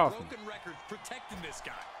sound Get like off me. broken records protecting this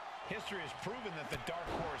guy. History has proven that the dark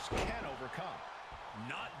horse can overcome.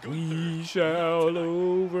 Not We shall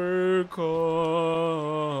overcome.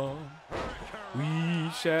 We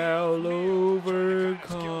shall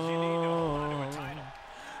overcome.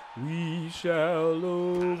 We shall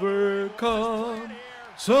overcome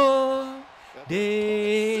someday.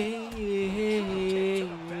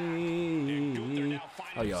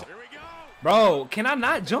 Oh, y'all. Bro, can I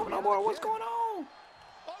not jump no more? What's going on?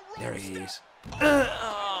 There he is.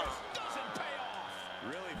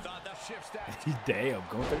 Damn,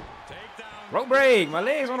 Gunther. Rope break. My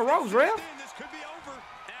legs on the ropes, ref. This could be over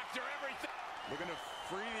after everything. We're going to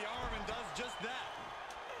free the arm and does just that.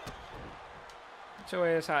 Get your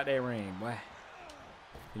ass out that ring, boy.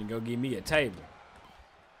 You can go get me a table.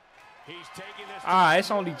 He's taking this. Ah,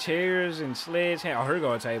 it's only chairs and sledgehammer. Oh, here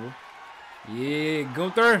go a table. Yeah,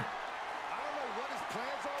 Gunther. I don't know what his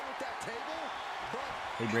plans are with that table,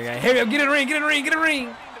 but He bring out. Hey, get in the ring, get in the ring, get in the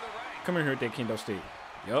ring. Come in here with that kendo stick.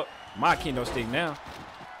 Yup, my kendo stick now.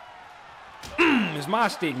 It's my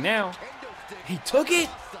stick now. He took it.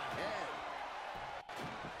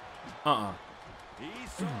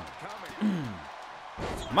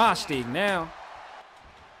 My stick now.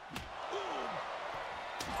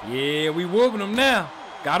 Yeah, we whooping him now.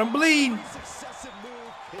 Got him bleeding.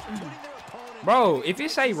 Bro, if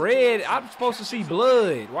it say red, I'm supposed to see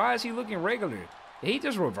blood. Why is he looking regular? Did he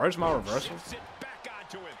just reverse my reversal?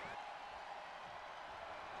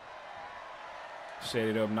 Set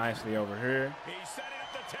it up nicely over here. He's setting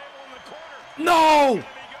up the table in the corner. No!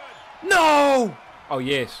 No! Oh,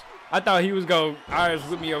 yes. I thought he was going to Irish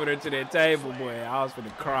with me over there to that table, boy. I was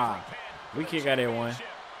finna cry. We kick out that one. And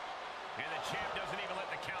the champ doesn't even let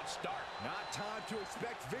the count start. not time to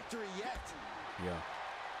expect victory yet. Yeah.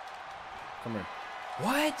 Come here.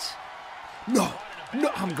 What? No. No,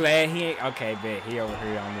 I'm glad he ain't. Okay, bet. He over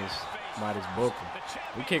here on this, by this booking.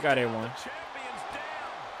 We kick out that one. Champion's down.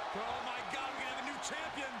 Oh my God, we have a new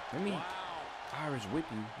champion. Let me Irish whip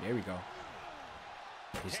you. There we go.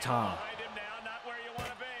 It's time. Behind him now, not where you want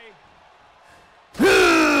to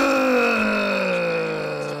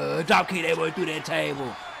be. Drop kick that boy through that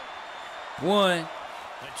table. One.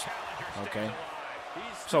 Okay.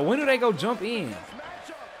 So when do they go jump in?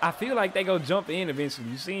 I feel like they go jump in eventually.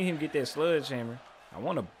 You seen him get that sledgehammer. I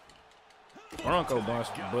want to Bronco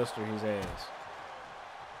buster his ass.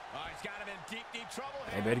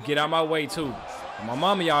 They better get out my way too. And my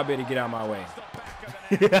mama, y'all better get out my way.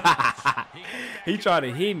 He tried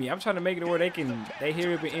to hit me. I'm trying to make it where they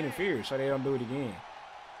hear it and interfere so they don't do it again.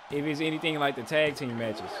 If it's anything like the tag team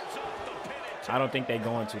matches. I don't think they're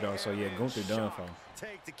going to though. So yeah, Gunther done for.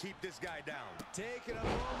 Take to keep this guy down. Taking a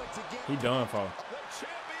moment to get He done for. The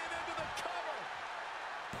champion into the cover.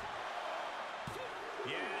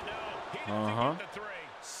 Yeah, no. He doesn't get the three.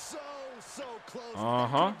 so close.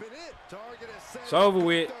 Uh-huh. Keeping it. Target is set. It's over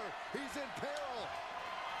with. He's in peril.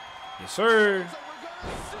 Yes, sir.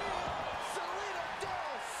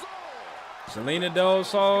 So we're gonna see Selena Del Sol. Selena Del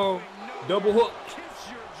Sol. Double hook. Kiss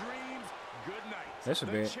your dreams. Good night. That's a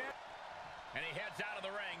bit. And he heads out of the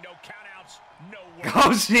ring. No countouts. No way.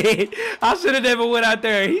 Oh, shit. I should have never went out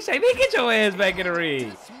there. He said, man, get your ass back in the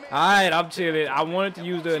ring. All right, I'm chilling. I wanted to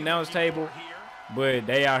use the announce table, But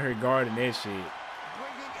they out here guarding that shit.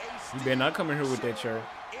 You better not come in here with that shirt.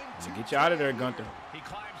 Get you out of there, Gunther. He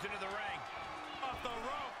climbs into the ring. Off the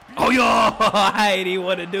rope. Oh, yo, I didn't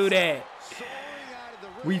want to do that.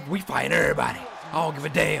 We fighting everybody. I don't give a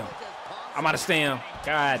damn. I'm out of stem.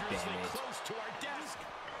 God damn it.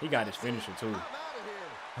 He got his finisher, too.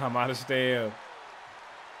 I'm out of stem.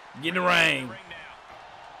 Get in the ring.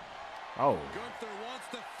 Oh.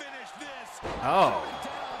 Oh.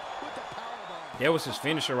 That was his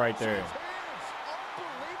finisher right there.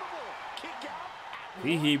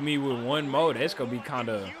 He hit me with one more. That's going to be kind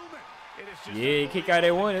of... Yeah, kick out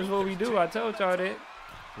that one. That's what we do. I told y'all that.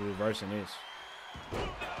 We're reversing this.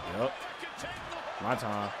 Yup. My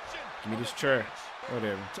time. Give me this chair.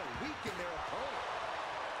 Whatever.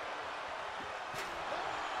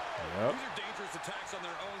 Yup.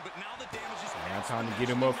 Now time to get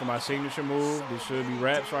him up for my signature move. This should be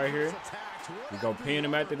wraps right here. We go pin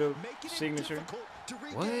him after the signature.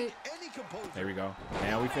 What? There we go.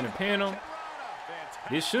 Now we finna pin him.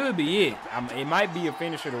 This should be it. It might be a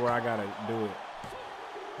finisher to where I gotta do it.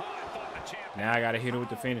 Now I gotta hit him with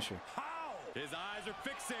the finisher.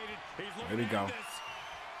 There we go.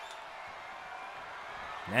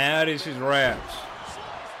 Now this is wraps.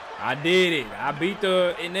 I did it. I beat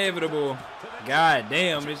the inevitable. God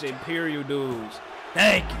damn, this Imperial dudes.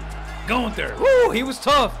 Thank you. Gunther. Woo, he was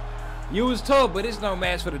tough. You was tough, but it's no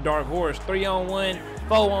match for the Dark Horse. 3-on-1,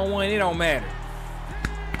 4-on-1, it don't matter.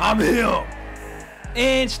 I'm him.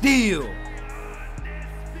 And still.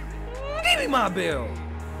 Give me my belt.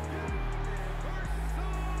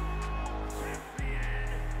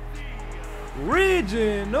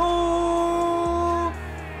 Original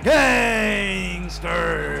Gangster.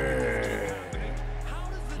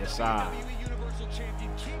 Yes, sir.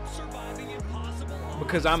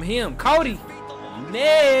 Because I'm him. Cody.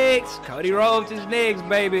 Next. Cody Rhodes is next,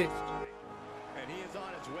 baby. And he is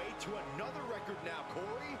on his way to another record now,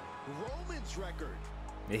 Corey. Roman's record.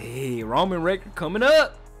 Hey, Roman record coming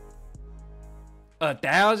up.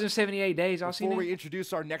 1,078 days. Y'all seen Before it? we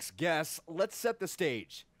introduce our next guest, let's set the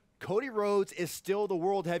stage. Cody Rhodes is still the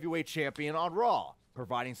World Heavyweight Champion on Raw,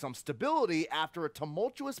 providing some stability after a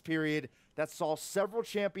tumultuous period that saw several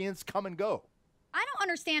champions come and go. I don't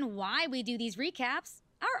understand why we do these recaps.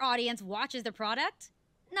 Our audience watches the product.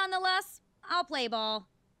 Nonetheless, I'll play ball.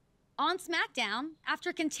 On SmackDown,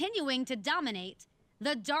 after continuing to dominate,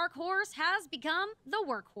 the Dark Horse has become the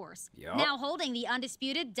Workhorse, now holding the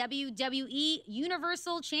undisputed WWE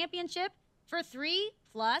Universal Championship for 3+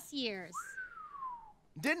 years.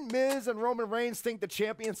 Didn't Miz and Roman Reigns think the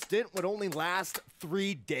champion stint would only last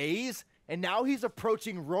 3 days? And now he's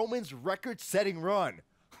approaching Roman's record-setting run.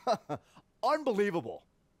 Unbelievable.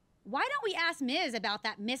 Why don't we ask Miz about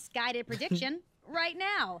that misguided prediction right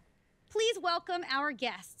now? Please welcome our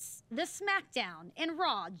guests, the SmackDown and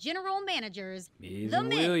Raw General Managers, The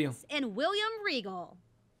Miz and William Regal.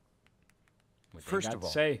 First of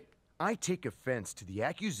all, I take offense to the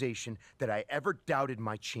accusation that I ever doubted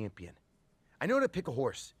my champion. I know how to pick a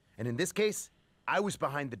horse, and in this case, I was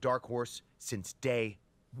behind the Dark Horse since day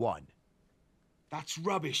one. That's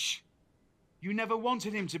rubbish. You never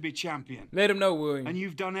wanted him to be champion. Let him know, William. And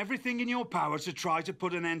you've done everything in your power to try to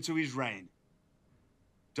put an end to his reign.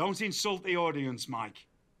 Don't insult the audience, Mike.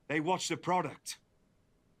 They watch the product.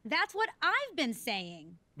 That's what I've been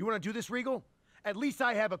saying. You want to do this, Regal? At least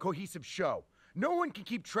I have a cohesive show. No one can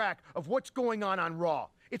keep track of what's going on Raw.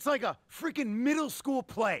 It's like a freaking middle school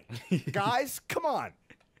play. Guys, come on.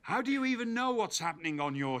 How do you even know what's happening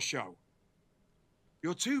on your show?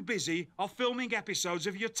 You're too busy off filming episodes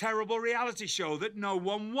of your terrible reality show that no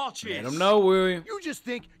one watches. Let him know, William. You just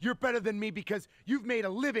think you're better than me because you've made a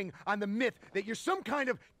living on the myth that you're some kind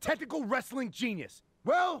of technical wrestling genius.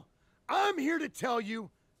 Well, I'm here to tell you,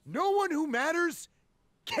 no one who matters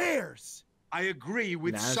cares. I agree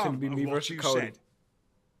with some of what you said.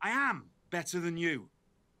 I am better than you.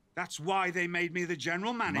 That's why they made me the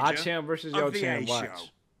general manager My champ versus your of the champ. A show.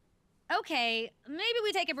 Watch. Okay, maybe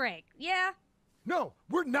we take a break, yeah? No,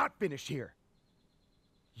 we're not finished here.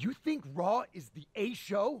 You think Raw is the A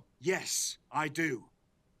show? Yes, I do.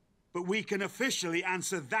 But we can officially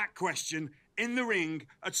answer that question in the ring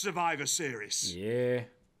at Survivor Series. Yeah.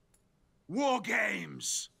 War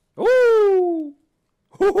Games. Ooh.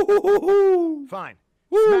 Fine.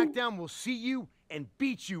 Woo. SmackDown will see you and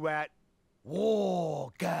beat you at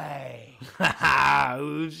War Games.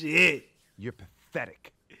 Oh, shit. You're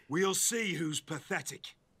pathetic. We'll see who's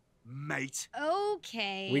pathetic, mate.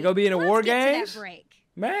 Okay. We gonna be in a War Games that break.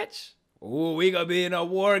 match? Ooh, we gonna be in a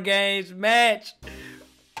War Games match.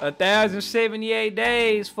 1,078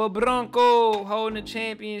 days for Bronco holding the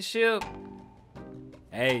championship.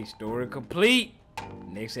 Hey, story complete.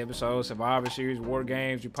 Next episode, Survivor Series, War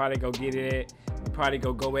Games. You probably go get it at. You probably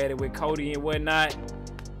go at it with Cody and whatnot.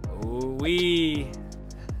 Ooh-wee.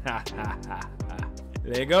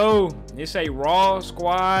 There go. It's a Raw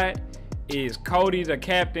squad. Is Cody the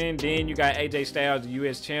captain? Then you got AJ Styles, the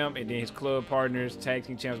U.S. champ, and then his club partners, tag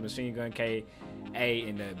team champs, Machine Gun K,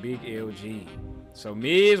 and the Big LG. So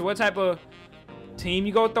Miz, what type of team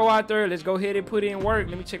you gonna throw out there? Let's go ahead and put in work.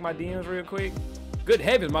 Let me check my DMs real quick. Good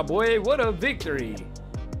heavens, my boy. What a victory.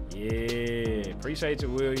 Yeah. Appreciate you,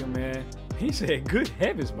 William, man. He said, good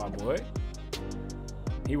heavens, my boy.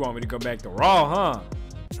 He want me to go back to Raw, huh?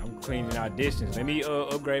 I'm cleaning out distance. Let me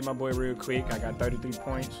upgrade my boy real quick. I got 33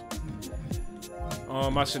 points.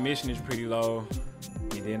 My submission is pretty low.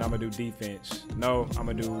 And then I'm gonna do defense. No, I'm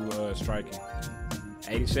gonna do striking.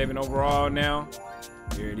 87 overall now.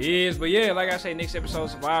 Here it is. But yeah, like I say, next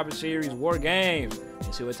episode, Survivor Series, War Games.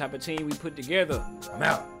 And see what type of team we put together. I'm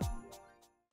out.